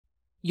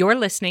You're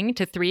listening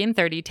to 3 in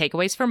 30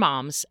 Takeaways for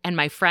Moms, and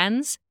my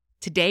friends,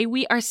 today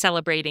we are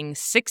celebrating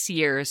 6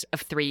 years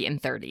of 3 in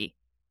 30.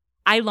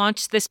 I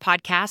launched this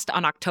podcast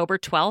on October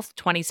 12th,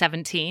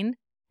 2017,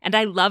 and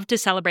I love to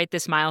celebrate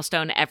this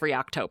milestone every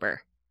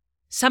October.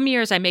 Some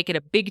years I make it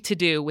a big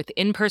to-do with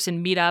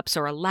in-person meetups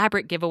or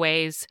elaborate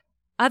giveaways.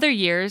 Other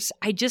years,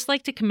 I just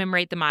like to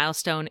commemorate the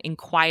milestone in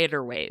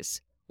quieter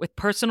ways, with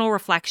personal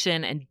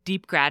reflection and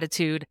deep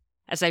gratitude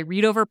as I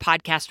read over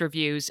podcast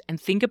reviews and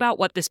think about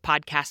what this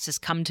podcast has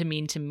come to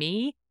mean to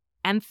me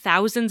and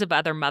thousands of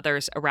other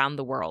mothers around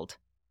the world.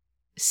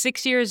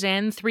 6 years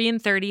in, 3 in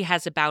 30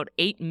 has about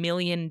 8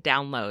 million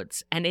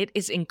downloads, and it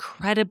is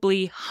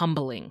incredibly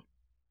humbling.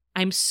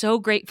 I'm so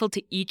grateful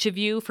to each of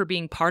you for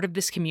being part of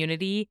this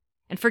community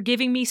and for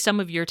giving me some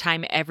of your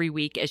time every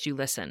week as you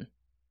listen.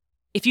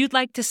 If you'd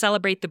like to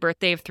celebrate the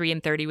birthday of 3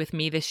 in 30 with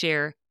me this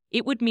year,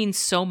 it would mean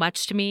so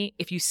much to me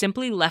if you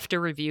simply left a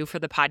review for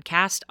the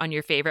podcast on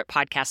your favorite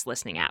podcast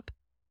listening app.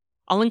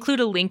 I'll include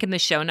a link in the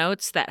show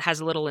notes that has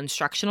a little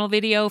instructional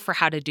video for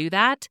how to do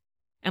that.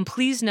 And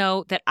please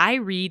know that I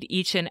read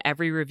each and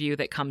every review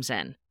that comes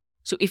in.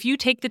 So if you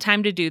take the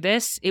time to do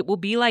this, it will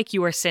be like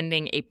you are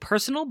sending a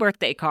personal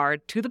birthday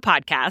card to the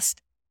podcast,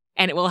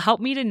 and it will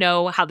help me to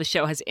know how the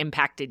show has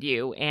impacted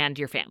you and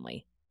your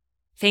family.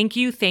 Thank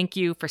you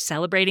for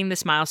celebrating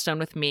this milestone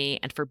with me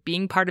and for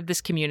being part of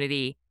this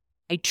community.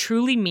 I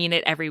truly mean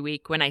it every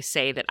week when I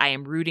say that I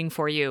am rooting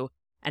for you,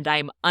 and I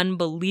am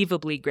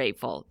unbelievably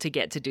grateful to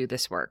get to do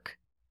this work.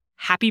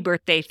 Happy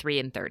birthday, 3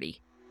 in 30.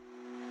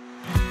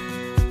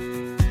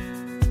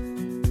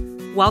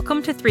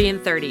 Welcome to 3 in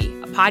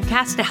 30, a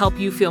podcast to help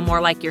you feel more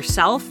like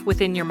yourself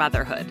within your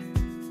motherhood.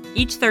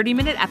 Each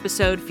 30-minute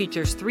episode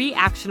features 3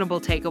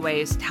 actionable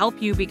takeaways to help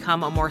you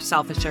become a more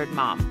self-assured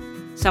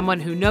mom,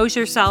 someone who knows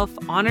yourself,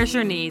 honors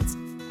your needs,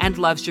 and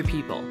loves your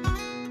people.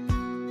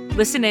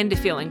 Listen in to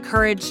feel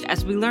encouraged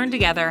as we learn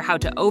together how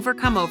to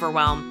overcome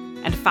overwhelm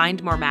and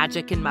find more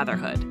magic in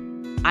motherhood.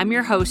 I'm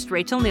your host,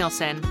 Rachel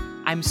Nielsen.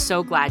 I'm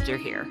so glad you're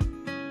here.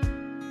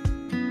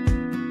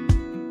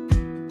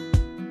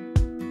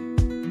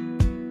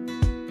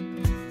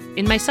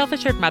 In my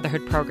Self-Assured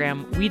Motherhood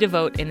program, we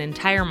devote an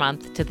entire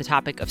month to the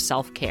topic of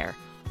self-care,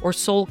 or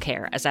soul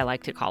care, as I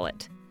like to call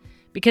it.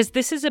 Because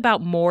this is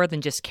about more than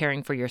just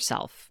caring for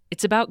yourself.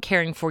 It's about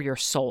caring for your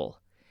soul.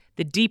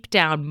 The deep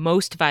down,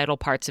 most vital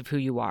parts of who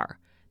you are,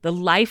 the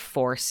life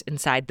force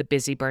inside the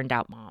busy, burned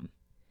out mom.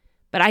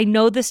 But I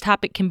know this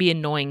topic can be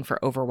annoying for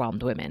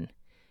overwhelmed women.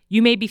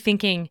 You may be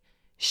thinking,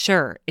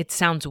 sure, it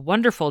sounds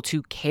wonderful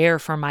to care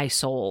for my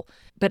soul,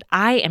 but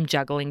I am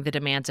juggling the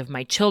demands of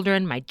my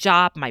children, my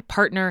job, my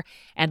partner,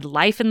 and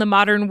life in the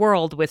modern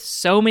world with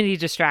so many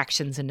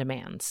distractions and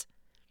demands.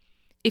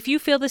 If you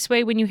feel this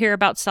way when you hear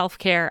about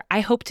self-care,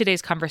 I hope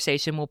today's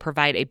conversation will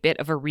provide a bit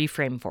of a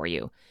reframe for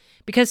you.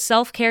 Because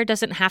self-care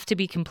doesn't have to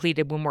be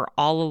completed when we're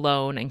all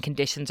alone and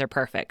conditions are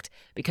perfect,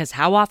 because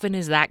how often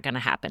is that going to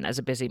happen as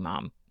a busy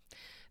mom?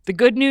 The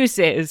good news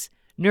is,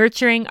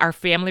 nurturing our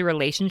family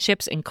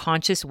relationships in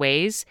conscious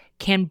ways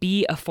can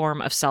be a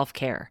form of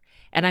self-care.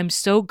 And I'm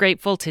so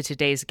grateful to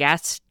today's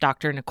guest,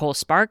 Dr. Nicole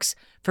Sparks,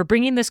 for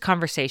bringing this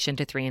conversation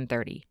to 3 in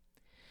 30.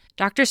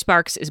 Dr.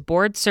 Sparks is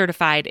board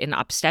certified in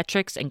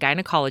obstetrics and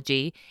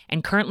gynecology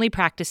and currently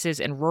practices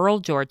in rural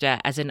Georgia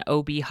as an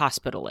OB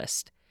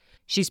hospitalist.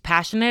 She's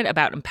passionate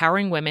about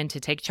empowering women to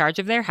take charge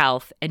of their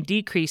health and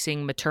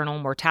decreasing maternal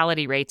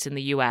mortality rates in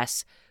the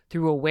U.S.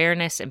 through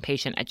awareness and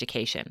patient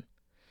education.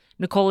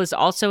 Nicole is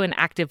also an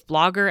active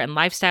blogger and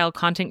lifestyle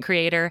content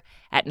creator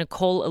at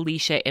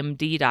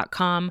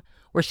NicoleAliciaMD.com,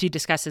 where she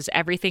discusses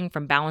everything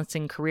from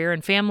balancing career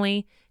and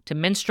family to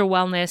menstrual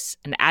wellness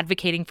and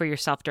advocating for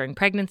yourself during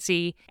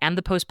pregnancy and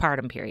the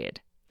postpartum period.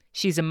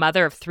 She's a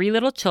mother of 3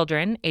 little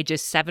children,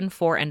 ages 7,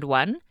 4, and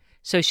 1,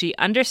 so she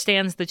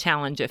understands the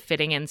challenge of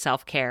fitting in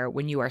self-care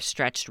when you are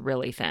stretched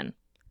really thin.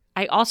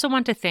 I also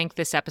want to thank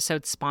this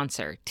episode's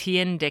sponsor,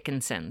 T.N.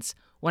 Dickinson's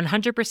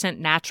 100%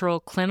 natural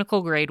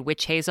clinical-grade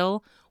witch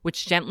hazel,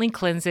 which gently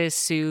cleanses,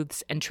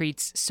 soothes, and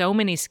treats so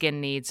many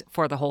skin needs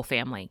for the whole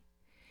family.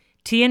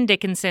 T.N.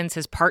 Dickinson's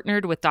has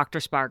partnered with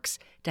Dr. Sparks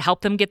to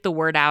help them get the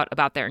word out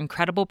about their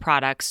incredible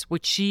products,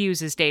 which she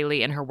uses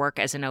daily in her work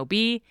as an OB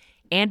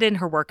and in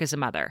her work as a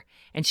mother,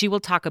 and she will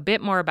talk a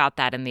bit more about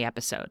that in the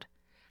episode.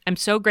 I'm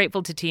so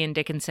grateful to T.N.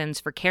 Dickinson's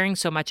for caring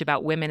so much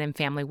about women and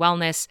family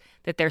wellness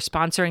that they're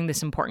sponsoring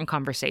this important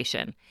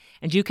conversation.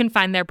 And you can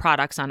find their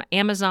products on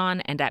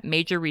Amazon and at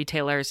major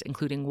retailers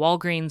including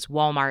Walgreens,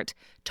 Walmart,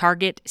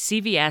 Target,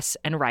 CVS,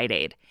 and Rite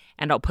Aid.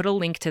 And I'll put a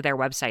link to their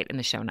website in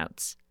the show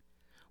notes.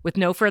 With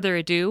no further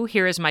ado,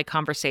 here is my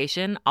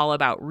conversation all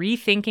about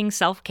rethinking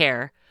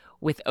self-care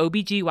with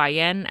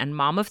OBGYN and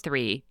mom of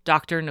 3,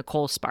 Dr.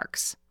 Nicole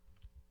Sparks.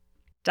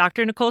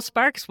 Dr. Nicole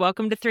Sparks,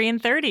 welcome to 3 in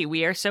 30.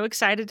 We are so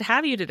excited to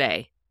have you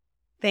today.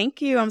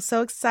 Thank you. I'm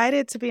so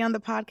excited to be on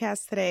the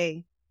podcast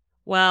today.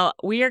 Well,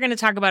 we are going to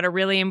talk about a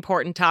really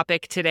important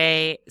topic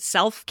today,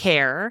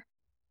 self-care.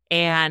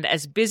 And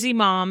as busy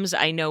moms,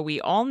 I know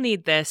we all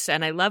need this.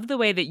 And I love the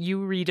way that you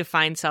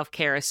redefine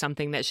self-care as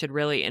something that should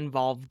really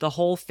involve the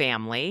whole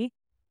family.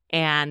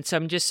 And so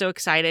I'm just so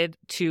excited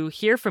to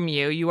hear from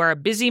you. You are a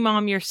busy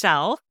mom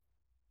yourself.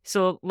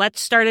 So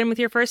let's start in with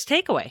your first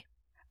takeaway.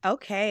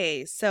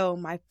 Okay, so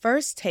my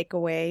first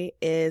takeaway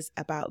is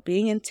about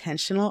being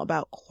intentional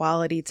about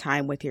quality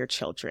time with your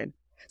children.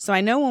 So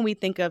I know when we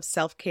think of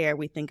self-care,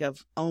 we think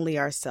of only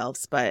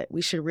ourselves, but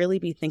we should really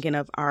be thinking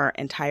of our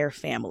entire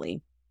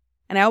family.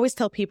 And I always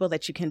tell people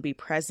that you can be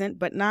present,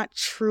 but not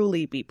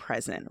truly be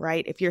present,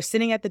 right? If you're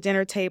sitting at the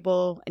dinner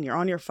table and you're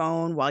on your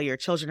phone while your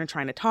children are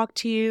trying to talk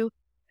to you,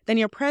 then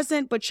you're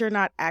present, but you're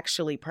not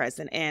actually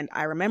present. And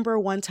I remember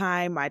one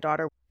time my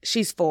daughter,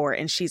 she's 4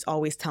 and she's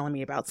always telling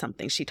me about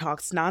something. She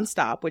talks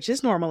nonstop, which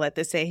is normal at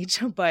this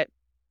age, but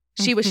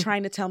she was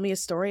trying to tell me a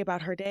story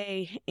about her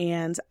day.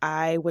 And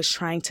I was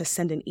trying to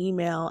send an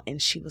email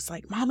and she was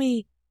like,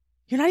 Mommy,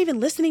 you're not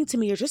even listening to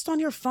me. You're just on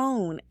your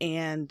phone.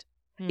 And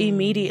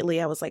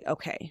immediately I was like,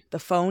 okay, the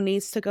phone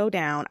needs to go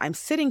down. I'm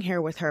sitting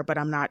here with her, but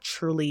I'm not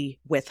truly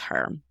with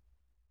her.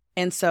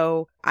 And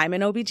so I'm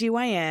an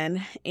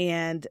OBGYN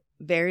and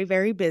very,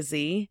 very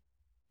busy.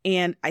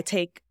 And I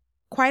take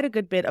quite a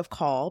good bit of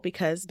call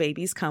because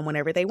babies come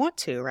whenever they want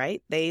to,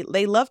 right? They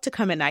love to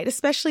come at night,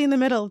 especially in the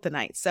middle of the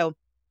night. So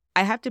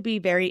I have to be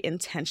very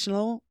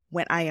intentional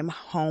when I am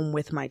home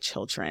with my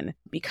children.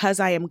 Because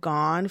I am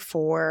gone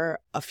for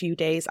a few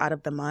days out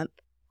of the month,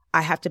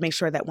 I have to make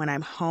sure that when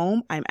I'm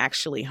home, I'm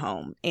actually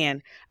home.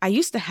 And I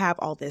used to have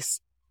all this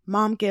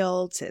mom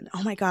guilt and,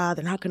 oh my God,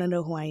 they're not going to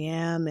know who I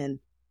am. And,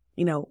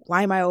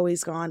 why am I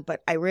always gone?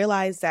 But I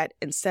realized that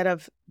instead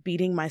of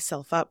beating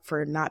myself up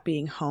for not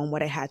being home,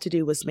 what I had to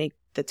do was make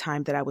the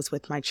time that I was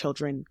with my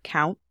children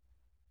count.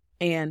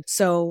 And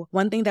so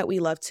one thing that we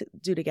love to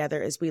do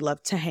together is we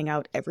love to hang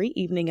out every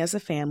evening as a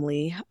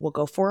family. We'll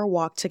go for a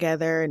walk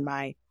together, and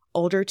my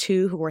older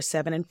 2, who are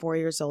 7 and 4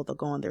 years old, they'll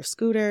go on their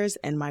scooters,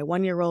 and my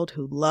 1-year-old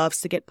who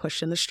loves to get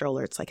pushed in the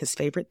stroller. It's like his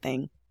favorite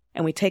thing.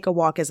 And we take a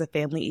walk as a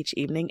family each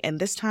evening. And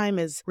this time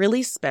is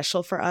really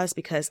special for us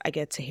because I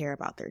get to hear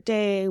about their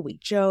day. We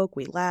joke,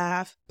 we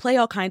laugh, play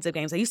all kinds of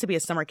games. I used to be a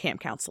summer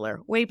camp counselor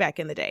way back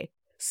in the day.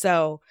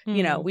 So,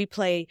 we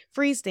play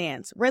freeze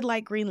dance, red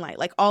light, green light,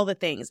 like all the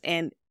things.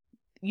 And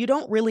you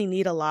don't really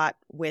need a lot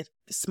with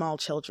small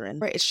children,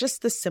 right? It's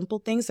just the simple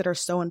things that are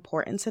so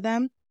important to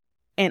them.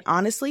 And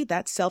honestly,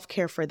 that's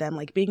self-care for them.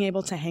 Like being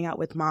able to hang out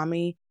with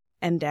mommy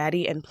and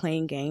daddy and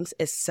playing games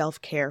is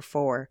self-care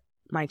for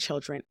my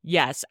children.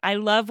 Yes, I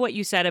love what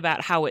you said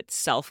about how it's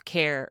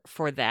self-care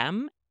for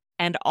them.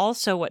 And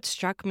also what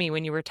struck me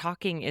when you were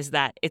talking is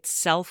that it's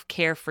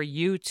self-care for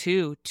you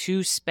too,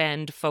 to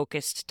spend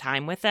focused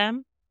time with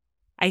them.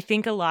 I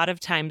think a lot of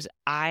times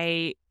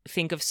I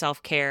think of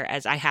self-care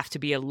as I have to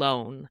be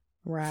alone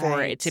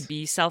for it to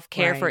be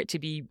self-care, for it to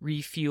be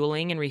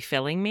refueling and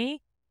refilling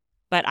me.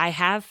 But I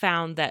have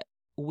found that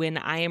when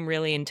I am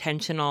really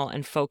intentional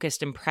and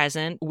focused and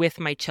present with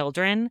my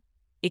children,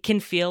 it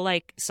can feel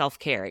like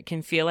self-care. It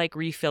can feel like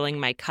refilling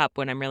my cup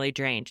when I'm really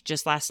drained.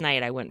 Just last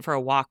night, I went for a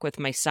walk with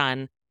my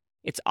son.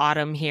 It's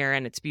autumn here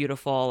and it's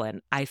beautiful.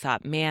 And I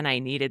thought, man, I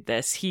needed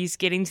this. He's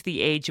getting to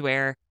the age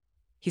where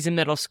he's in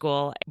middle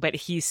school, but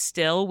he's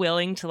still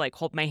willing to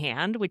hold my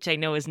hand, which I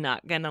know is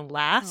not going to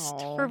last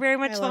for very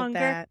much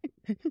longer.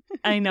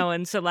 I know.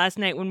 And so last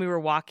night when we were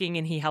walking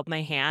and he held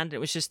my hand, it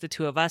was just the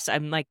two of us.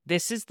 I'm like,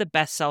 this is the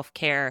best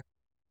self-care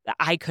that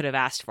I could have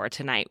asked for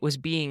tonight, was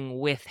being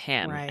with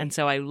him. Right. And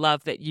so I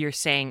love that you're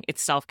saying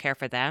it's self-care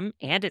for them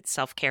and it's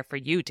self-care for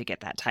you to get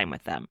that time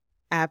with them.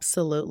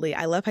 Absolutely.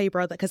 I love how you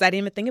brought that because I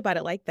didn't even think about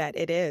it like that.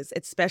 It is.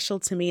 It's special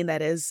to me, and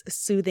that is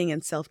soothing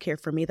and self-care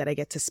for me that I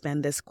get to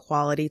spend this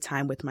quality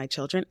time with my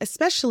children,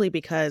 especially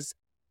because,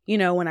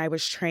 when I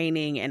was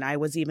training and I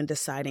was even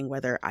deciding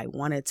whether I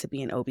wanted to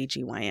be an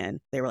OBGYN,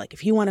 they were like,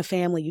 if you want a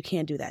family, you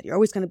can't do that. You're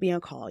always going to be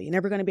on call. You're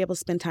never going to be able to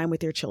spend time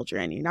with your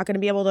children. You're not going to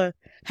be able to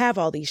have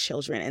all these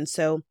children. And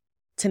so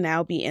to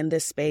now be in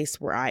this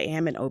space where I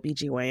am an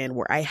OBGYN,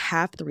 where I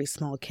have 3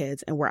 small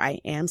kids and where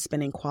I am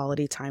spending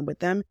quality time with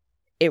them,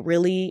 it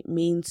really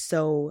means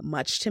so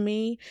much to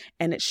me.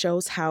 And it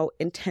shows how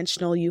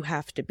intentional you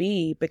have to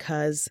be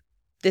because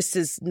this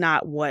is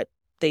not what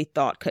they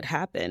thought could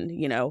happen.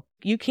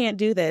 You can't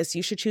do this.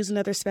 You should choose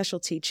another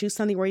specialty, choose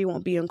something where you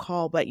won't be on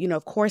call. But,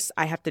 of course,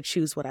 I have to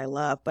choose what I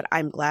love. But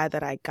I'm glad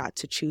that I got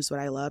to choose what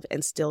I love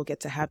and still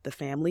get to have the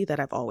family that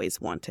I've always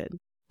wanted.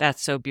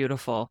 That's so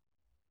beautiful.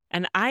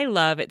 And I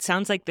love, it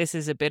sounds like this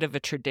is a bit of a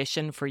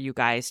tradition for you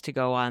guys to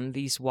go on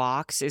these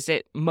walks. Is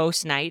it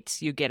most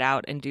nights you get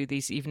out and do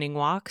these evening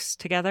walks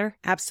together?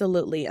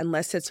 Absolutely,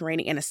 unless it's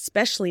raining. And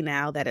especially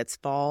now that it's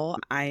fall,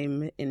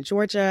 I'm in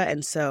Georgia.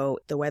 And so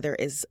the weather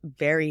is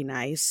very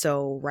nice.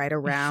 So right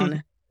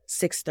around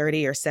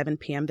 6:30 or 7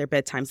 p.m., their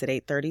bedtime's at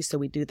 8:30. So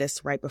we do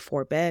this right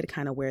before bed,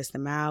 kind of wears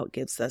them out,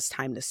 gives us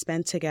time to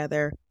spend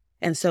together.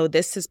 And so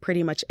this is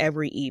pretty much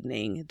every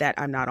evening that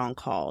I'm not on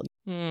call.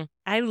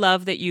 I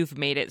love that you've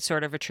made it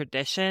sort of a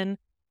tradition.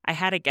 I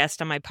had a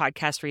guest on my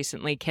podcast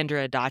recently,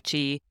 Kendra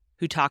Adachi,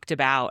 who talked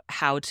about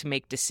how to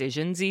make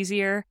decisions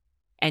easier.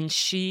 And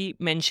she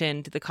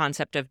mentioned the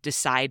concept of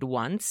decide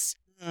once.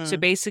 So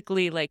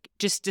basically, like,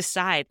 just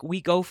decide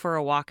we go for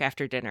a walk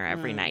after dinner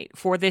every night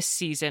for this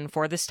season,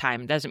 for this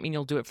time. Doesn't mean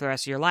you'll do it for the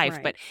rest of your life.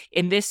 Right. But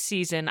in this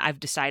season, I've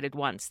decided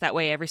once. That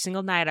way, every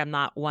single night, I'm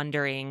not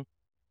wondering,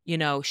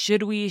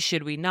 should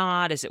we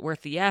not? Is it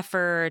worth the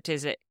effort?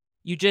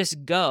 You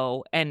just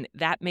go. And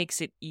that makes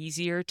it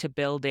easier to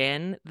build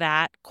in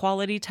that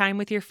quality time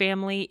with your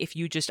family if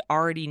you just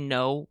already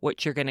know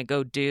what you're going to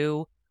go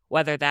do.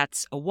 Whether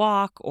that's a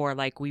walk or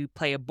like we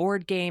play a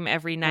board game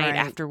every night Right.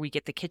 after we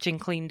get the kitchen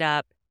cleaned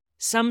up,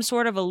 some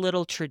sort of a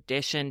little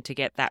tradition to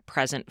get that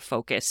present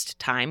focused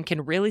time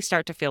can really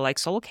start to feel like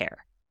soul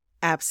care.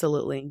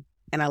 Absolutely.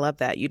 And I love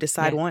that. You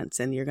decide Yeah. once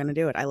and you're going to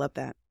do it. I love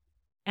that.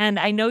 And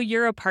I know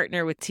you're a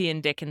partner with T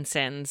and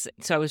Dickinson's,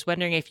 so I was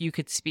wondering if you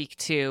could speak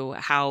to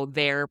how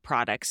their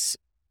products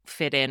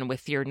fit in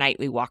with your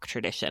nightly walk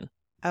tradition.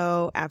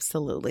 Oh,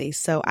 absolutely.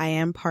 So I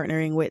am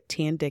partnering with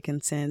T and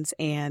Dickinson's,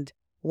 and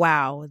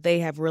wow, they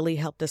have really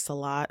helped us a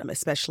lot,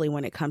 especially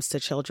when it comes to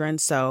children.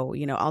 So,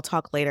 I'll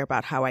talk later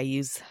about how I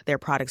use their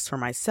products for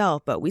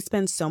myself, but we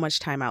spend so much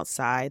time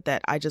outside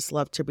that I just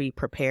love to be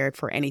prepared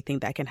for anything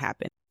that can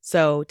happen.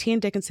 So T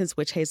and Dickinson's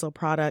witch hazel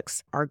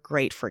products are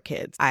great for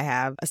kids. I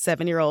have a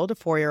 7-year-old, a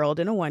 4-year-old,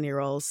 and a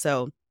 1-year-old.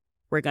 So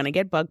we're going to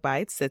get bug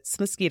bites. It's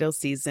mosquito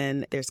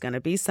season. There's going to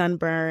be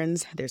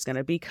sunburns. There's going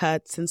to be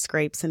cuts and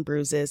scrapes and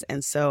bruises.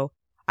 And so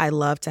I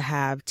love to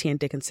have T and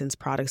Dickinson's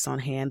products on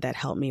hand that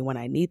help me when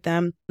I need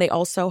them. They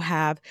also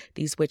have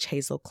these witch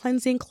hazel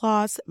cleansing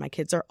cloths. My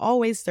kids are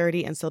always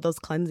dirty, and so those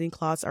cleansing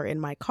cloths are in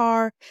my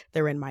car.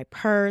 They're in my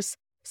purse,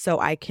 so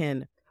I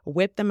can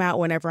whip them out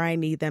whenever I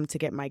need them to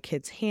get my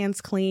kids'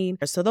 hands clean.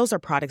 So those are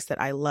products that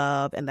I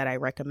love and that I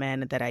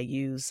recommend and that I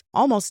use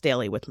almost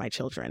daily with my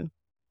children.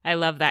 I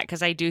love that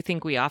because I do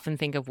think we often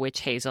think of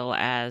witch hazel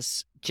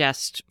as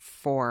just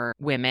for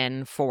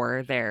women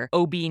for their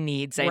OB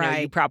needs. I know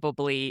you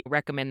probably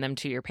recommend them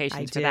to your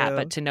patients for that,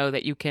 but to know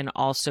that you can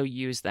also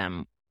use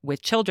them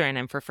with children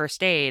and for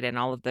first aid and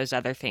all of those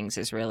other things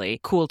is really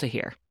cool to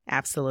hear.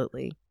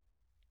 Absolutely.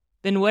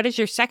 Then what is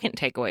your second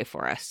takeaway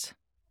for us?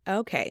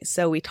 Okay,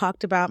 so we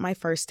talked about my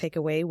first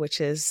takeaway,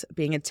 which is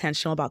being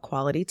intentional about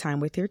quality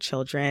time with your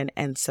children.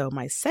 And so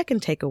my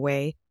second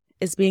takeaway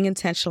is being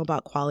intentional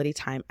about quality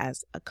time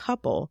as a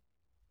couple.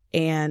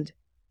 And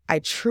I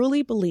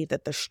truly believe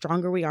that the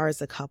stronger we are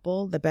as a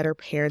couple, the better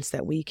parents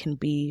that we can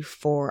be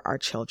for our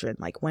children.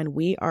 Like when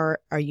we are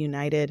a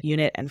united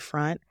unit and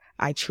front,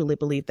 I truly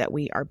believe that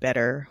we are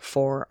better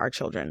for our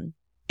children.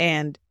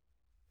 And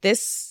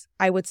this,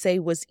 I would say,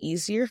 was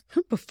easier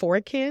before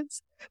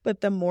kids.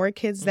 But the more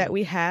kids that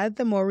we had,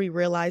 the more we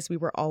realized we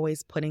were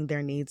always putting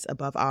their needs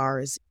above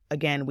ours.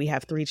 Again, we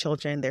have 3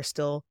 children. They're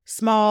still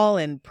small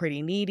and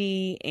pretty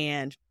needy.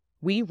 And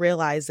we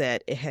realized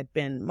that it had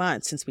been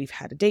months since we've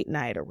had a date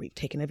night or we've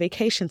taken a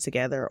vacation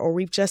together or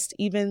we've just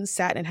even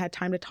sat and had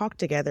time to talk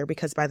together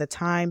because by the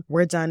time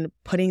we're done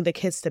putting the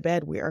kids to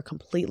bed, we are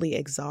completely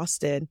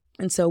exhausted.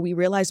 And so we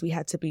realized we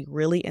had to be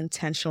really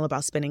intentional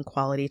about spending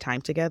quality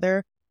time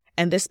together.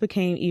 And this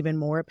became even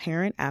more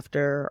apparent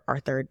after our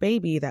 3rd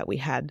baby that we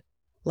had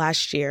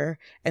last year.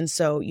 And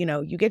so,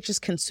 you get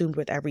just consumed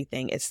with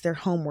everything. It's their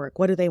homework.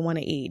 What do they want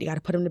to eat? You got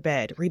to put them to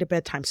bed, read a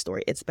bedtime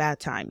story. It's bad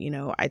time.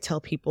 I tell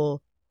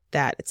people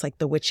that it's like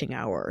the witching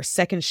hour or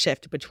second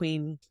shift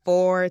between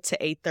 4 to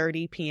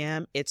 8:30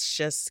 p.m. It's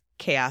just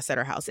chaos at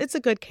our house. It's a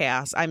good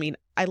chaos. I mean,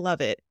 I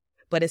love it,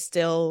 but it's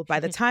still,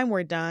 by the time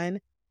we're done,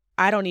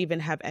 I don't even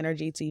have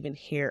energy to even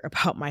hear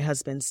about my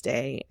husband's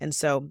day. And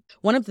so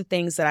one of the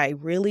things that I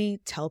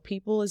really tell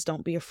people is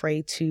don't be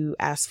afraid to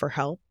ask for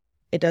help.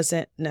 It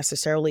doesn't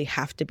necessarily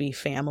have to be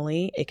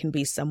family. It can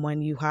be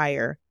someone you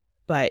hire.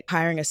 But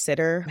hiring a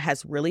sitter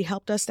has really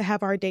helped us to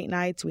have our date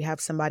nights. We have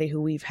somebody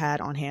who we've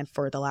had on hand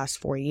for the last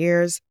 4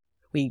 years.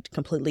 We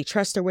completely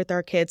trust her with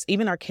our kids.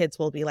 Even our kids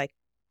will be like,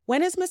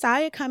 when is Miss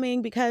Aya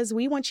coming? Because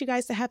we want you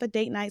guys to have a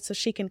date night so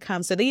she can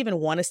come. So they even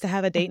want us to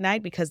have a date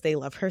night because they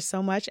love her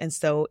so much. And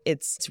so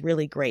it's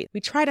really great. We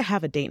try to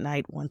have a date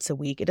night once a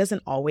week. It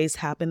doesn't always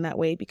happen that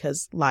way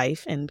because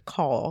life and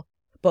call,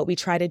 but we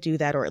try to do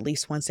that or at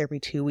least once every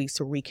 2 weeks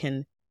where we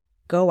can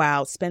go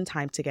out, spend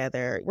time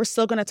together. We're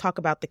still going to talk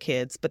about the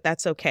kids, but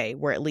that's okay.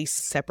 We're at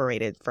least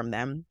separated from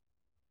them.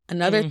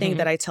 Another thing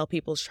that I tell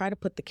people is try to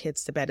put the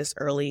kids to bed as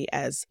early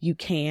as you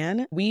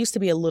can. We used to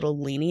be a little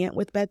lenient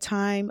with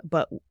bedtime,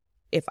 but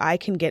if I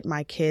can get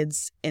my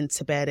kids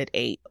into bed at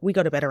 8, we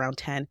go to bed around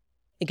 10.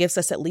 It gives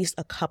us at least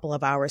a couple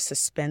of hours to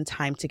spend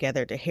time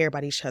together, to hear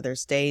about each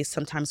other's days.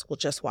 Sometimes we'll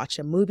just watch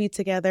a movie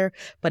together,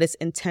 but it's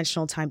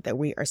intentional time that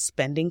we are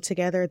spending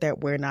together,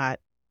 that we're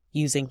not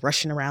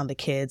rushing around the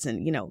kids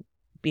and,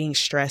 being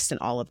stressed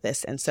and all of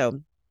this. And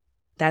so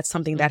that's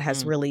something that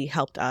has really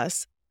helped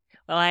us.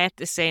 Well, I have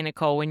to say,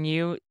 Nicole, when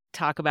you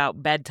talk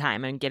about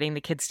bedtime and getting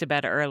the kids to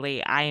bed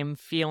early, I am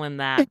feeling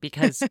that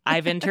because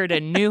I've entered a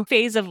new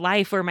phase of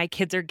life where my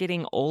kids are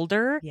getting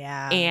older.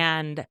 Yeah.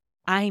 And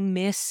I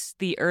miss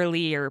the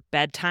earlier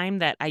bedtime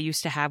that I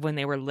used to have when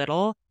they were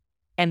little.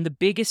 And the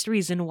biggest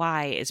reason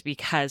why is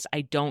because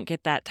I don't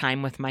get that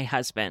time with my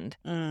husband.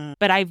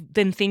 But I've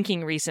been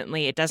thinking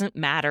recently, it doesn't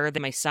matter that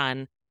my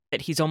son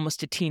that he's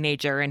almost a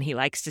teenager and he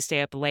likes to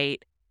stay up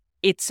late,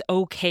 it's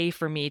okay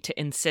for me to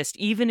insist,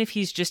 even if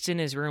he's just in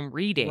his room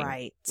reading.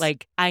 Right.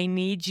 Like, I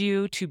need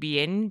you to be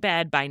in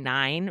bed by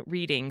 9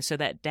 reading so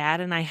that Dad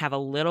and I have a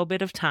little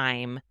bit of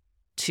time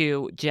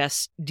to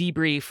just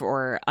debrief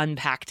or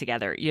unpack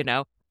together,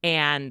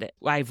 And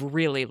I've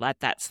really let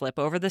that slip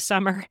over the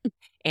summer.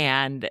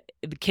 And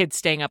the kids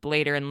staying up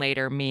later and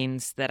later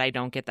means that I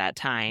don't get that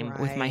time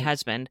with my Right.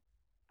 husband.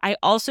 I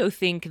also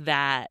think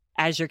that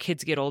as your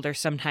kids get older,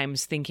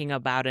 sometimes thinking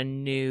about a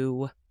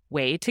new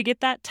way to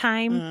get that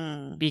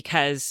time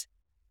because,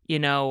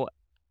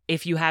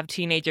 if you have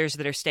teenagers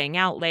that are staying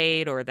out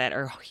late or that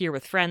are here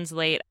with friends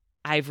late,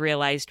 I've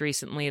realized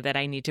recently that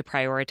I need to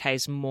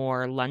prioritize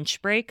more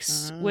lunch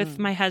breaks with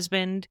my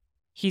husband.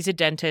 He's a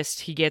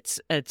dentist. He gets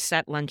a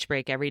set lunch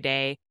break every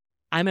day.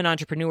 I'm an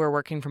entrepreneur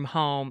working from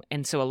home.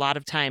 And so a lot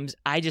of times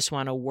I just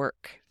want to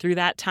work through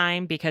that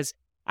time because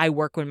I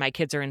work when my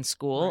kids are in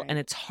school. Right. And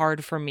it's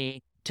hard for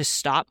me to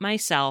stop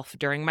myself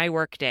during my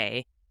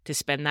workday to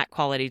spend that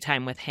quality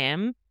time with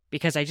him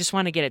because I just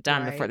want to get it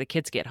done before the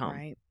kids get home.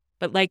 Right.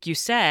 But like you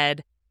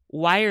said,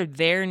 why are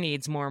their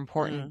needs more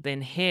important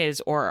than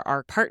his or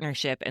our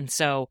partnership? And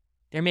so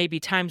there may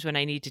be times when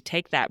I need to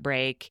take that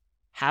break,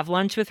 have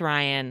lunch with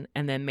Ryan,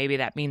 and then maybe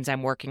that means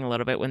I'm working a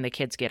little bit when the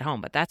kids get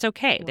home. But that's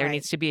okay. Right. There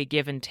needs to be a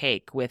give and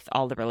take with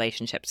all the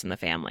relationships in the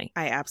family.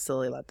 I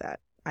absolutely love that.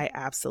 I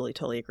absolutely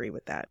totally agree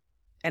with that.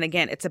 And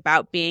again, it's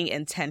about being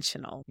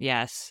intentional.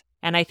 Yes.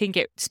 And I think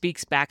it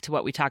speaks back to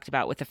what we talked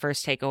about with the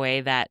first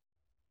takeaway, that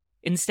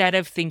instead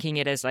of thinking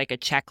it as like a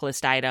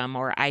checklist item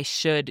or I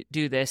should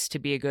do this to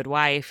be a good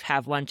wife,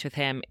 have lunch with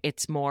him,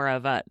 it's more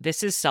of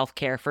this is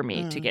self-care for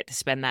me to get to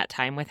spend that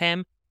time with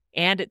him.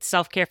 And it's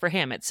self-care for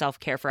him. It's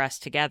self-care for us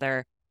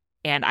together.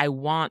 And I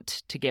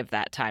want to give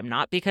that time,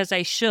 not because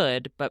I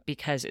should, but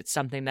because it's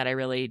something that I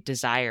really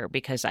desire,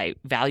 because I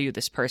value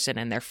this person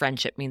and their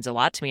friendship means a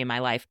lot to me in my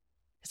life.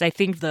 Because I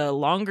think the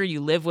longer you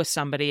live with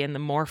somebody and the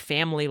more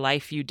family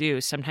life you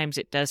do, sometimes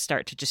it does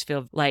start to just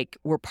feel like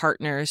we're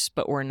partners,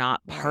 but we're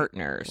not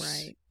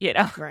partners.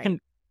 Right. Right. And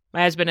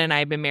my husband and I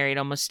have been married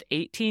almost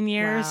 18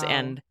 years. Wow.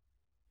 And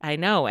I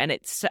know. And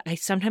I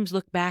sometimes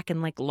look back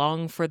and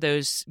long for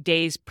those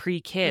days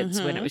pre-kids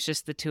when it was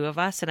just the two of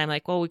us. And I'm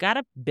like, well, we got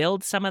to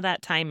build some of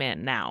that time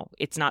in now.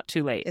 It's not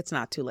too late. It's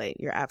not too late.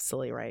 You're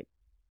absolutely right.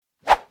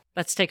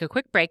 Let's take a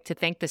quick break to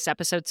thank this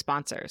episode's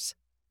sponsors.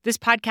 This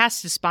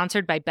podcast is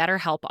sponsored by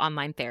BetterHelp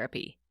Online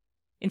Therapy.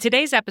 In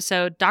today's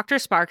episode, Dr.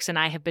 Sparks and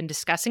I have been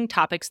discussing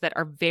topics that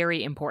are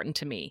very important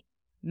to me: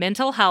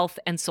 mental health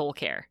and soul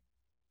care.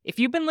 If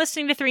you've been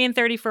listening to 3 in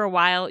 30 for a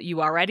while,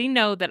 you already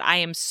know that I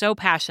am so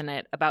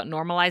passionate about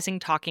normalizing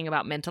talking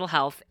about mental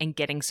health and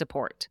getting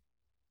support.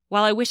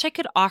 While I wish I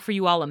could offer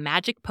you all a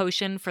magic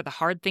potion for the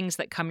hard things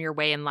that come your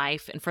way in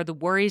life and for the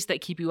worries that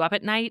keep you up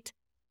at night,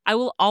 I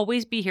will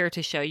always be here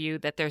to show you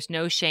that there's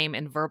no shame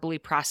in verbally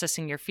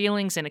processing your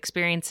feelings and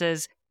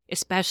experiences,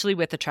 especially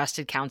with a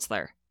trusted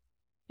counselor.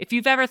 If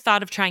you've ever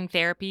thought of trying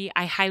therapy,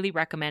 I highly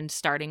recommend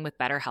starting with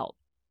BetterHelp.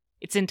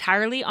 It's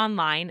entirely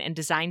online and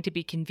designed to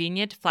be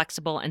convenient,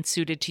 flexible, and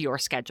suited to your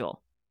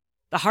schedule.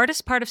 The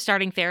hardest part of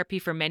starting therapy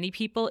for many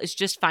people is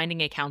just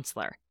finding a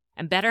counselor,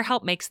 and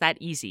BetterHelp makes that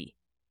easy.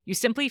 You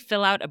simply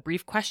fill out a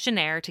brief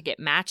questionnaire to get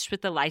matched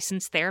with a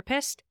licensed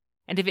therapist,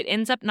 and if it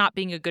ends up not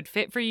being a good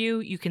fit for you,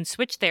 you can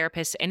switch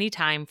therapists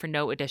anytime for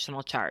no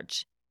additional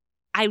charge.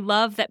 I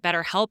love that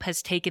BetterHelp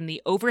has taken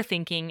the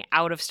overthinking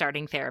out of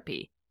starting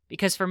therapy,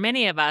 because for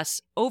many of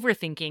us,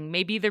 overthinking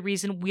may be the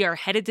reason we are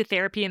headed to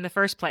therapy in the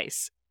first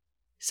place.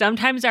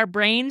 Sometimes our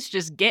brains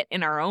just get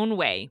in our own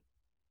way.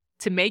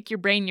 To make your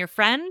brain your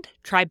friend,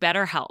 try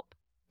BetterHelp.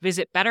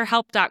 Visit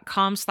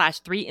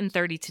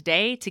betterhelp.com/3in30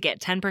 today to get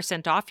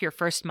 10% off your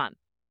first month.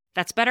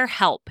 That's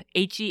BetterHelp,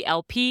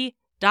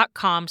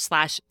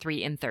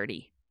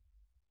 HELP.com/3in30.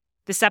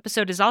 This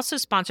episode is also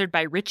sponsored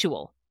by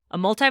Ritual, a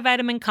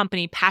multivitamin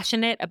company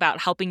passionate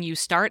about helping you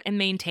start and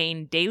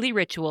maintain daily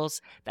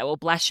rituals that will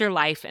bless your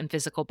life and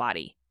physical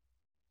body.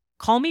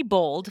 Call me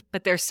bold,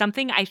 but there's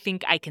something I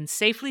think I can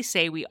safely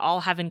say we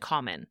all have in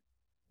common.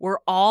 We're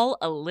all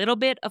a little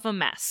bit of a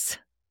mess.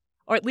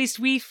 Or at least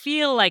we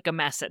feel like a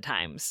mess at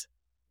times.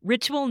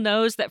 Ritual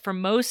knows that for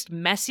most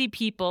messy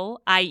people,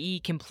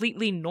 i.e.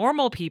 completely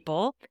normal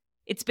people,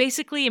 it's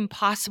basically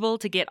impossible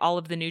to get all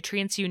of the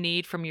nutrients you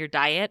need from your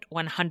diet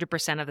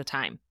 100% of the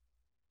time.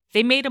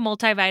 They made a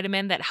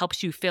multivitamin that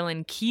helps you fill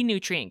in key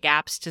nutrient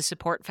gaps to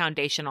support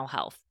foundational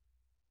health.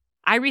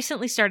 I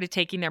recently started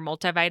taking their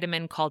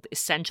multivitamin called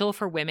Essential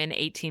for Women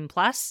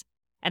 18+,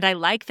 and I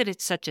like that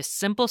it's such a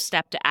simple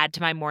step to add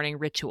to my morning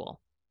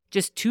ritual.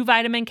 Just 2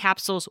 vitamin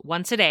capsules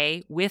once a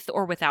day, with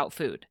or without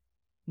food.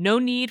 No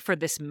need for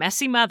this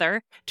messy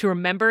mother to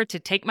remember to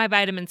take my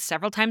vitamins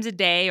several times a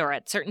day or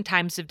at certain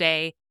times of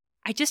day.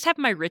 I just have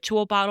my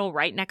Ritual bottle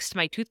right next to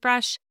my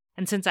toothbrush,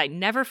 and since I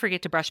never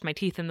forget to brush my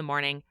teeth in the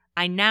morning,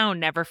 I now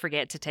never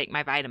forget to take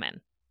my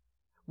vitamin.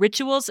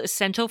 Ritual's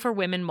Essential for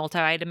Women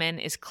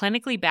multivitamin is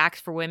clinically backed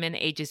for women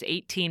ages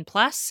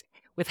 18+,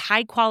 with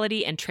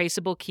high-quality and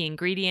traceable key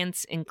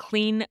ingredients in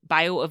clean,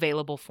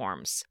 bioavailable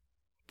forms.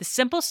 The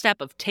simple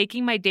step of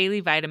taking my daily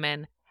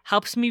vitamin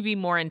helps me be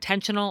more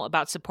intentional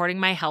about supporting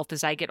my health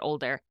as I get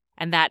older,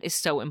 and that is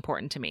so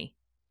important to me.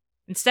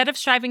 Instead of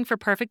striving for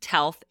perfect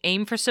health,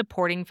 aim for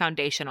supporting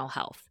foundational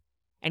health.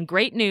 And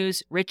great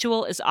news,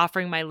 Ritual is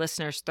offering my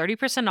listeners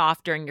 30%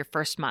 off during your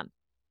first month.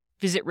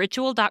 Visit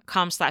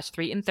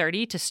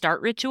ritual.com/3in30 to start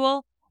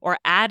Ritual or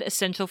add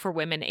Essential for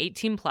Women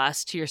 18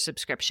 Plus to your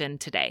subscription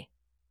today.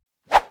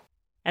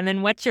 And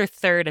then what's your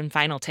third and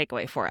final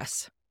takeaway for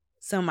us?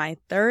 So my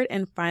third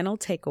and final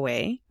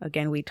takeaway,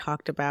 again, we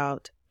talked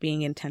about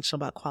being intentional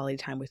about quality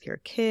time with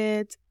your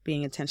kids,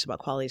 being intentional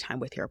about quality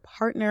time with your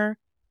partner.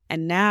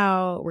 And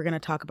now we're going to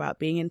talk about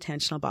being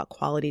intentional about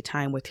quality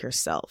time with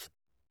yourself.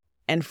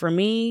 And for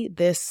me,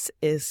 this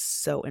is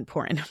so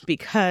important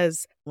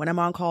because when I'm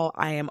on call,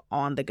 I am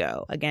on the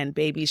go. Again,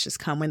 babies just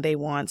come when they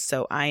want.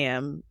 So I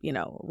am,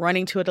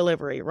 running to a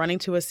delivery, running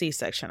to a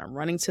C-section. I'm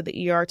running to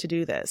the ER to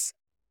do this.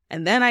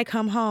 And then I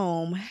come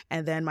home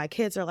and then my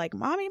kids are like,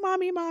 mommy,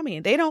 mommy, mommy.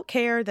 And they don't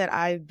care that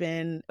I've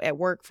been at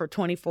work for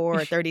 24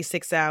 or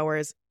 36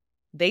 hours.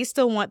 They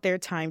still want their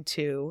time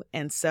too.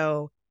 And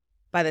so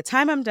by the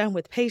time I'm done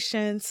with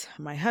patients,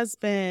 my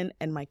husband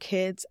and my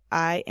kids,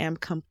 I am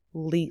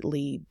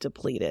completely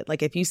depleted.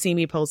 Like if you see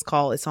me post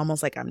call, it's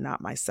almost like I'm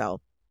not myself.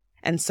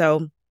 And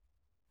so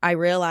I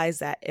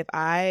realized that if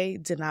I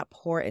did not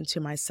pour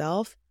into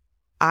myself,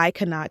 I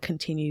could not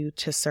continue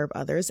to serve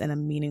others in a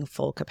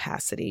meaningful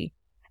capacity.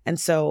 And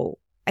so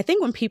I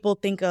think when people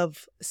think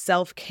of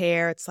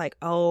self-care, it's like,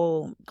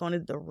 oh, I'm going to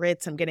the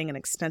Ritz, I'm getting an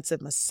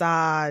expensive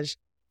massage,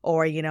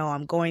 or,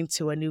 I'm going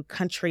to a new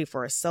country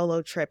for a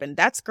solo trip. And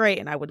that's great.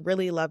 And I would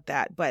really love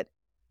that. But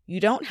you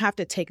don't have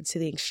to take it to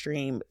the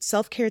extreme.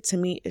 Self-care to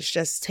me is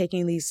just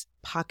taking these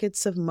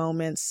pockets of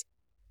moments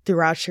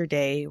throughout your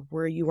day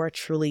where you are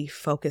truly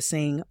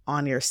focusing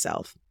on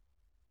yourself.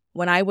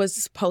 When I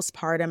was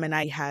postpartum and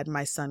I had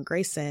my son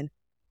Grayson,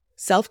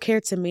 self-care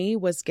to me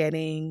was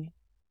getting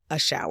a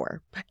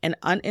shower, an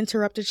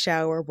uninterrupted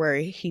shower where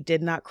he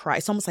did not cry.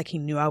 It's almost like he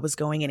knew I was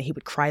going in and he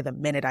would cry the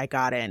minute I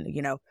got in,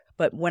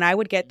 But when I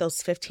would get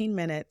those 15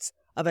 minutes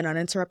of an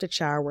uninterrupted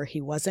shower where he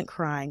wasn't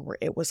crying, where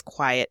it was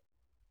quiet,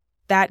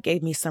 that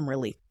gave me some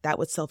relief. That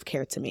was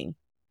self-care to me.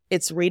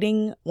 It's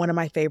reading one of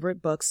my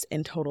favorite books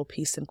in total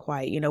peace and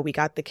quiet. We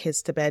got the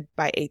kids to bed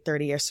by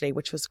 8:30 yesterday,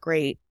 which was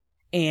great.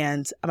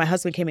 And my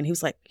husband came in, he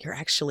was like, you're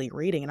actually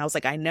reading. And I was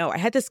like, I know. I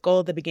had this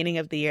goal at the beginning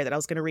of the year that I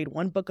was going to read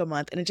one book a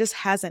month, and it just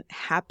hasn't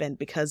happened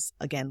because,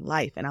 again,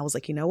 life. And I was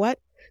like, you know what?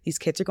 These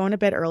kids are going to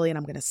bed early and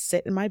I'm going to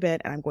sit in my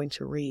bed and I'm going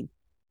to read.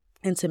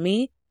 And to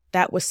me,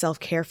 that was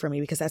self-care for me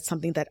because that's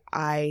something that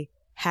I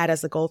had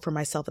as a goal for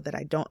myself that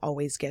I don't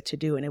always get to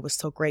do. And it was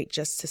so great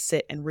just to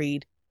sit and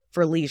read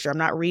for leisure. I'm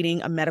not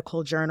reading a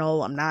medical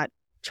journal. I'm not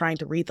trying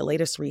to read the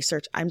latest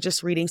research. I'm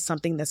just reading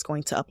something that's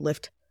going to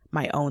uplift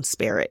my own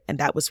spirit. And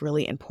that was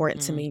really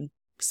important to me.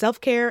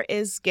 Self-care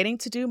is getting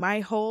to do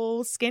my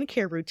whole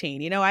skincare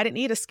routine. I didn't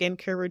need a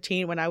skincare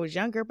routine when I was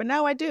younger, but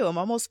now I do. I'm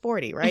almost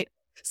 40, right?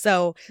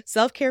 So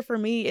self-care for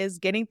me is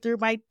getting through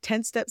my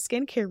 10-step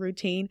skincare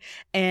routine.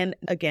 And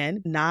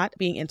again, not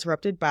being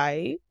interrupted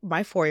by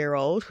my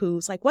 4-year-old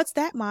who's like, what's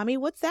that, mommy?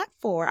 What's that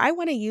for? I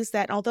want to use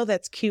that. And although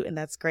that's cute and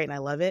that's great and I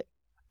love it,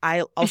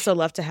 I also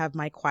love to have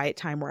my quiet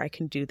time where I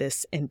can do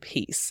this in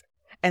peace.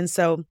 And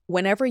so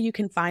whenever you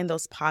can find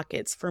those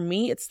pockets, for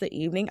me, it's the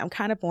evening. I'm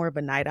kind of more of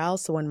a night owl.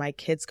 So when my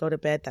kids go to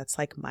bed, that's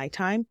like my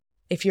time.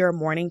 If you're a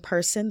morning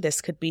person,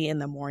 this could be in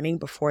the morning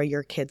before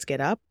your kids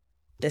get up.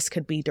 This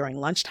could be during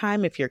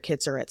lunchtime if your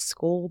kids are at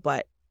school,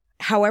 but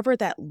however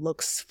that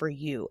looks for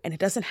you. And it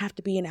doesn't have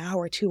to be an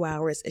hour, 2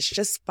 hours. It's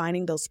just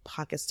finding those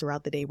pockets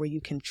throughout the day where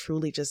you can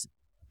truly just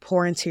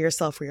pour into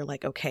yourself where you're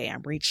like, okay,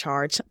 I'm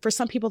recharged. For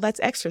some people, that's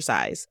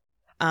exercise.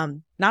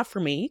 Not for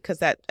me, because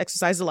that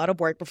exercise is a lot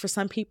of work, but for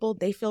some people,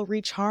 they feel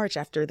recharged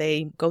after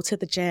they go to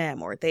the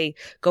gym or they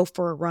go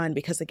for a run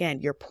because,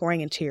 again, you're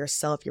pouring into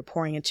yourself, you're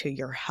pouring into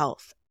your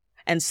health.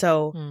 And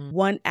so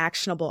one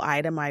actionable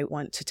item I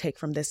want to take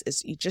from this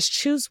is you just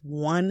choose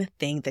one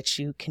thing that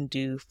you can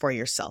do for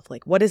yourself.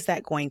 Like, what is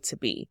that going to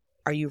be?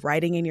 Are you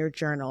writing in your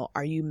journal?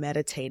 Are you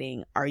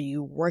meditating? Are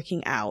you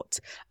working out?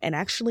 And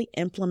actually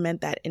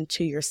implement that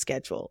into your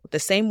schedule. The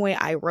same way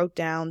I wrote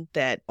down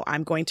that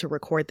I'm going to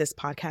record this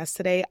podcast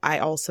today, I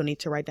also need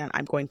to write down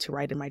I'm going to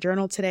write in my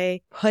journal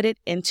today. Put it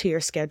into your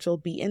schedule.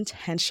 Be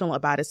intentional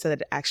about it so that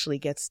it actually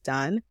gets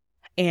done.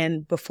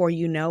 And before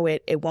you know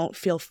it, it won't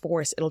feel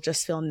forced. It'll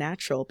just feel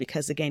natural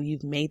because, again,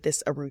 you've made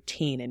this a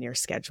routine in your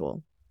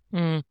schedule.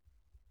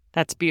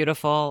 That's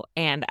beautiful.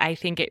 And I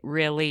think it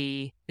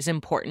really is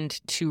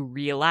important to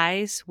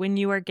realize when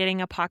you are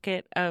getting a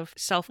pocket of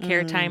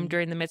self-care time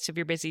during the midst of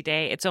your busy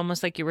day. It's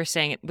almost like you were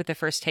saying with the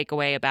first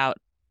takeaway about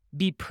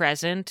be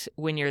present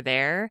when you're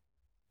there.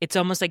 It's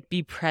almost like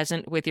be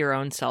present with your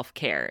own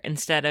self-care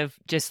instead of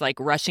just like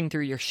rushing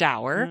through your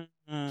shower.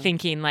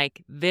 Thinking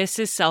like, this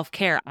is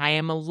self-care. I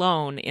am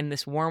alone in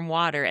this warm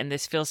water and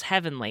this feels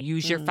heavenly.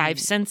 Use your 5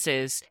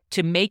 senses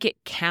to make it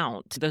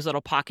count, those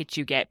little pockets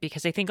you get.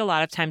 Because I think a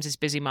lot of times as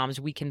busy moms,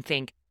 we can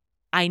think,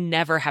 I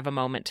never have a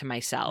moment to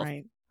myself.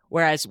 Right.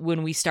 Whereas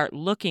when we start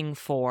looking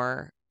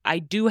for I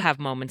do have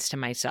moments to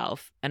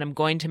myself, and I'm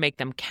going to make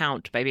them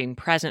count by being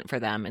present for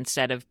them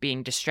instead of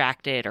being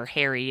distracted or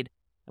harried.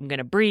 I'm going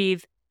to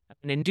breathe.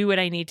 I'm going to do what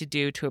I need to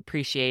do to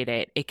appreciate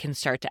it. It can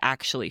start to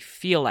actually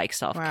feel like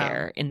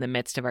self-care in the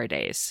midst of our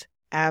days.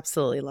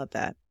 Absolutely love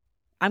that.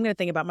 I'm going to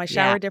think about my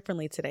shower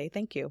differently today.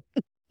 Thank you.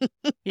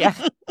 Yeah.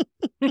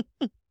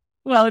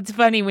 Well, it's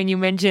funny when you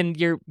mentioned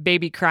your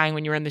baby crying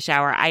when you were in the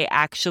shower. I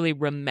actually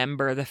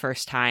remember the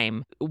first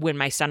time when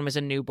my son was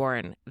a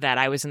newborn that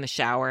I was in the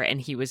shower and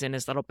he was in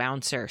his little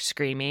bouncer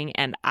screaming,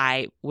 and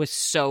I was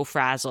so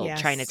frazzled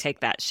trying to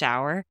take that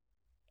shower.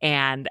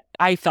 And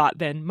I thought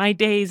then my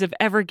days of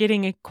ever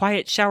getting a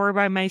quiet shower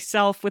by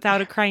myself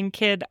without a crying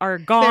kid are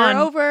gone. They're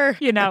over.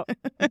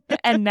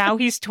 And now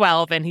he's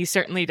 12 and he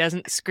certainly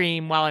doesn't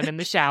scream while I'm in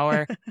the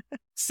shower.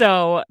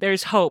 So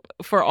there's hope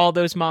for all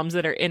those moms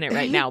that are in it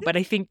right now. But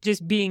I think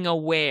just being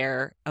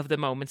aware of the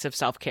moments of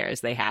self-care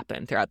as they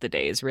happen throughout the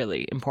day is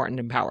really important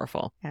and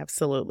powerful.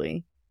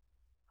 Absolutely.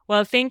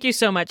 Well, thank you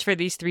so much for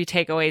these 3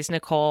 takeaways,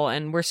 Nicole.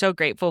 And we're so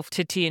grateful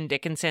to T &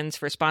 Dickinson's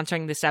for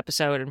sponsoring this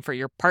episode and for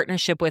your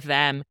partnership with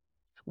them.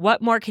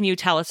 What more can you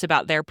tell us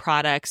about their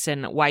products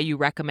and why you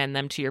recommend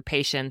them to your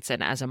patients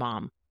and as a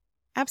mom?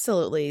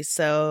 Absolutely.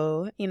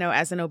 So,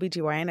 as an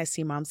OBGYN, I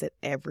see moms at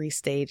every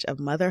stage of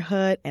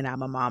motherhood, and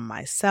I'm a mom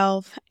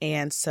myself.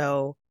 And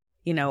so,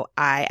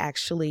 I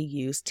actually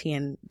use T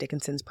 &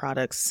 Dickinson's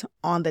products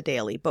on the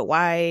daily. But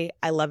why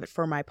I love it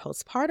for my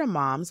postpartum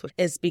moms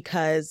is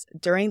because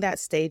during that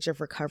stage of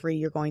recovery,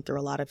 you're going through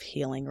a lot of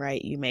healing,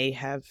 right? You may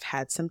have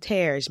had some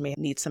tears, you may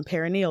need some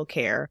perineal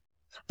care.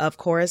 Of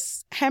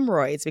course,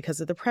 hemorrhoids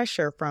because of the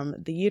pressure from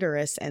the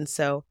uterus. And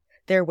so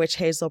their witch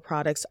hazel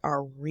products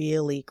are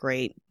really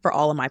great for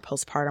all of my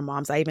postpartum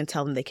moms. I even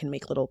tell them they can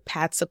make little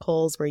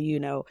padsicles where,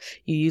 you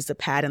use a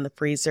pad in the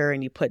freezer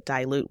and you put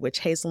dilute witch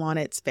hazel on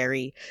it. It's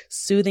very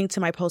soothing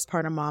to my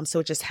postpartum mom. So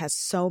it just has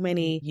so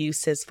many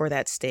uses for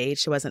that stage.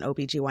 So as an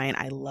OBGYN,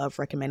 I love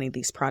recommending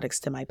these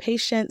products to my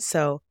patients.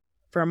 So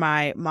for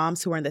my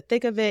moms who are in the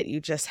thick of it, you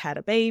just had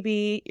a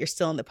baby, you're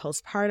still in the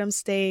postpartum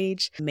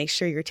stage, make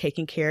sure you're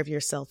taking care of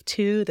yourself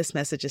too. This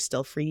message is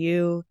still for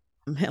you.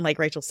 And like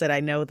Rachel said, I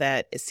know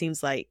that it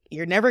seems like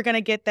you're never going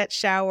to get that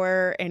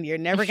shower and you're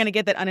never going to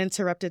get that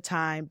uninterrupted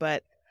time,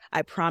 but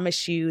I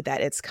promise you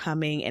that it's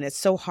coming, and it's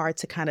so hard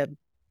to kind of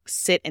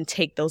sit and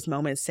take those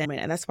moments in.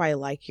 And that's why I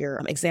like your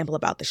example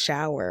about the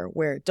shower,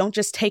 where don't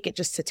just take it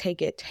just to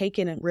take it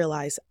and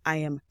realize I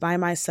am by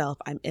myself.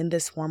 I'm in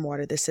this warm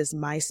water. This is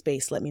my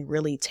space. Let me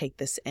really take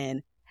this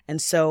in.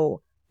 And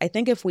so I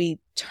think if we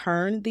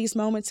turn these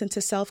moments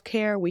into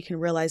self-care, we can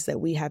realize that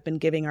we have been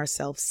giving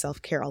ourselves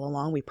self-care all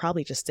along. We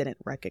probably just didn't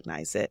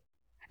recognize it.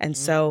 And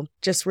so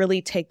just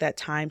really take that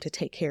time to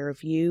take care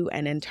of you.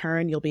 And in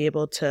turn, you'll be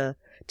able to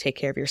take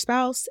care of your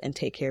spouse and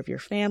take care of your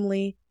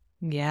family.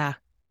 Yeah.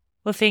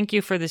 Well, thank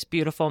you for this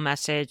beautiful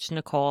message,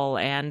 Nicole.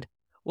 And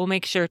we'll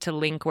make sure to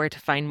link where to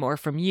find more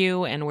from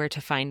you and where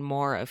to find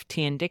more of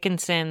T &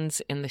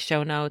 Dickinson's in the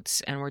show notes.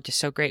 And we're just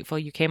so grateful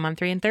you came on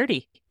 3 in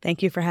 30.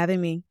 Thank you for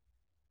having me.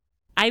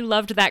 I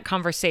loved that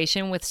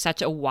conversation with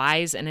such a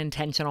wise and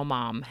intentional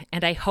mom,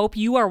 and I hope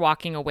you are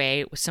walking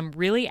away with some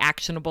really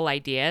actionable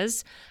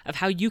ideas of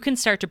how you can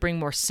start to bring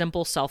more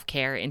simple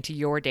self-care into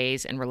your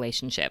days and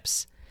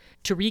relationships.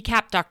 To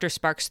recap Dr.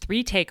 Sparks'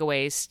 3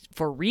 takeaways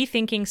for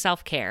rethinking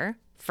self-care: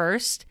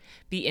 first,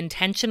 be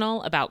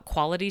intentional about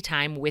quality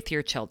time with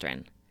your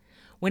children.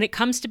 When it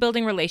comes to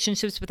building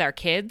relationships with our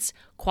kids,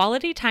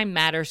 quality time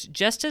matters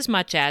just as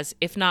much as,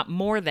 if not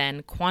more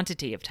than,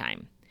 quantity of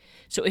time.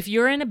 So if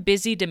you're in a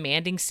busy,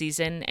 demanding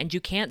season and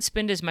you can't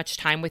spend as much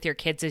time with your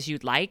kids as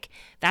you'd like,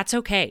 that's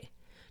okay.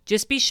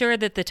 Just be sure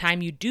that the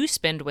time you do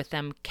spend with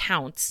them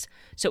counts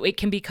so it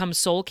can become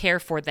soul care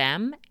for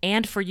them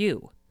and for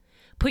you.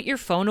 Put your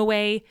phone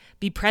away,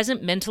 be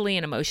present mentally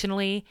and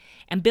emotionally,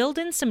 and build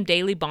in some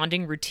daily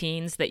bonding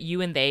routines that you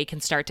and they can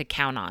start to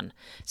count on,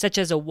 such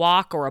as a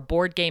walk or a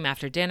board game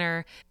after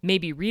dinner,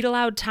 maybe read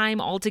aloud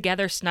time all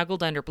together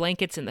snuggled under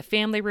blankets in the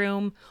family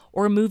room,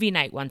 or a movie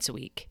night once a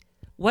week.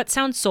 What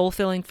sounds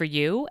soul-filling for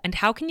you, and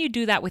how can you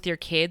do that with your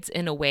kids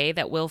in a way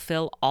that will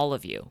fill all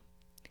of you?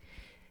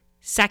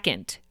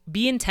 Second,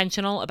 be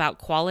intentional about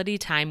quality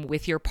time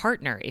with your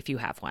partner if you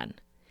have one.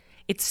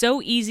 It's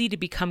so easy to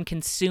become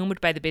consumed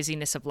by the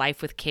busyness of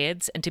life with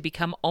kids and to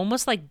become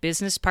almost like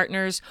business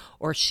partners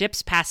or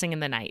ships passing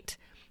in the night.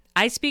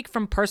 I speak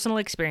from personal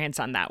experience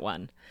on that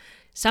one.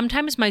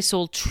 Sometimes my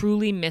soul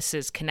truly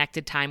misses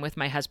connected time with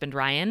my husband,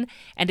 Ryan,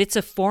 and it's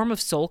a form of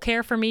soul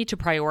care for me to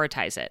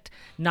prioritize it,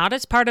 not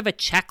as part of a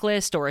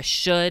checklist or a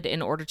should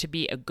in order to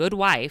be a good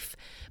wife,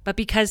 but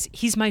because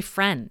he's my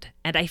friend,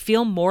 and I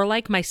feel more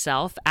like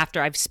myself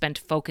after I've spent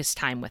focused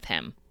time with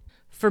him.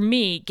 For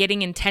me,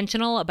 getting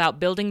intentional about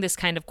building this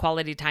kind of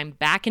quality time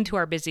back into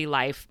our busy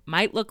life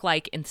might look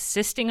like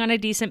insisting on a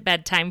decent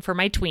bedtime for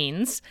my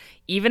tweens,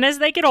 even as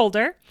they get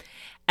older,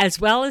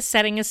 as well as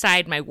setting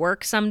aside my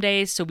work some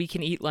days so we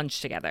can eat lunch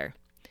together.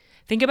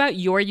 Think about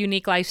your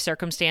unique life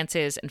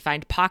circumstances and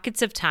find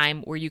pockets of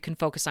time where you can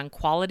focus on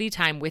quality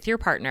time with your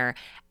partner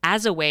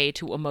as a way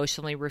to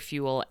emotionally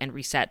refuel and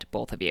reset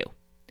both of you.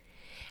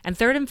 And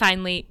third and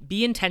finally,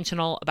 be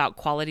intentional about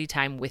quality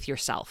time with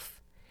yourself.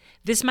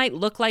 This might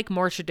look like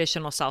more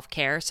traditional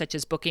self-care, such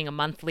as booking a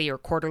monthly or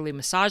quarterly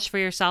massage for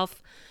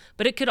yourself,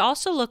 but it could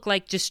also look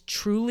like just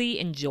truly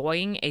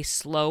enjoying a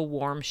slow,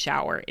 warm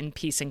shower in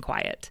peace and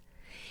quiet.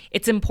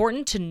 It's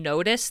important to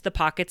notice the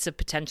pockets of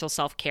potential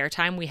self-care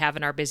time we have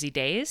in our busy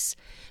days,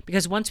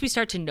 because once we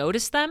start to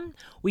notice them,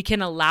 we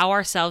can allow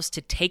ourselves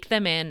to take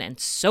them in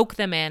and soak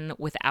them in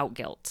without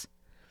guilt.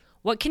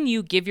 What can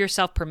you give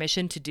yourself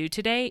permission to do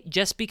today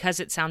just because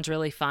it sounds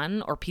really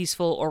fun or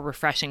peaceful or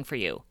refreshing for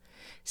you?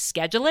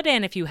 Schedule it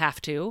in if you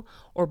have to,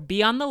 or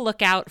be on the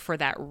lookout for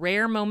that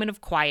rare moment of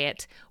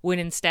quiet when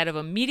instead of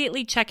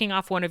immediately checking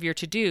off one of your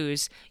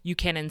to-dos, you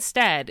can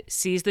instead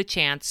seize the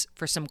chance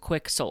for some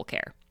quick soul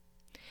care.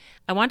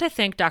 I want to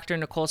thank Dr.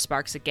 Nicole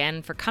Sparks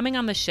again for coming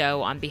on the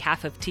show on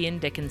behalf of T.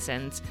 and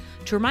Dickinson's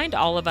to remind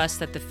all of us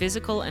that the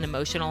physical and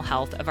emotional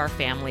health of our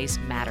families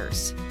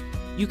matters.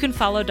 You can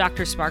follow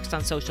Dr. Sparks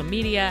on social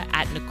media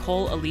at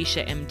Nicole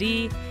Alicia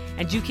MD,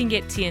 and you can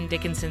get T. and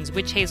Dickinson's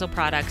Witch Hazel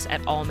products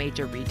at all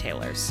major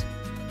retailers.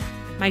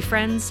 My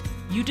friends,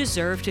 you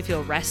deserve to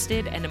feel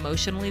rested and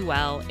emotionally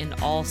well in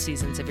all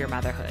seasons of your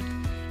motherhood.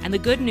 And the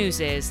good news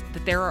is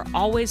that there are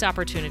always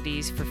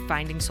opportunities for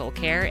finding soul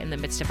care in the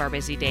midst of our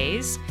busy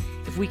days,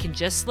 if we can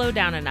just slow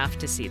down enough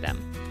to see them.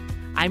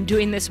 I'm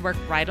doing this work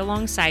right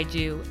alongside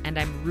you, and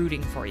I'm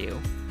rooting for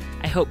you.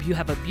 I hope you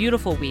have a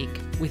beautiful week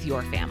with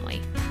your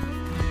family.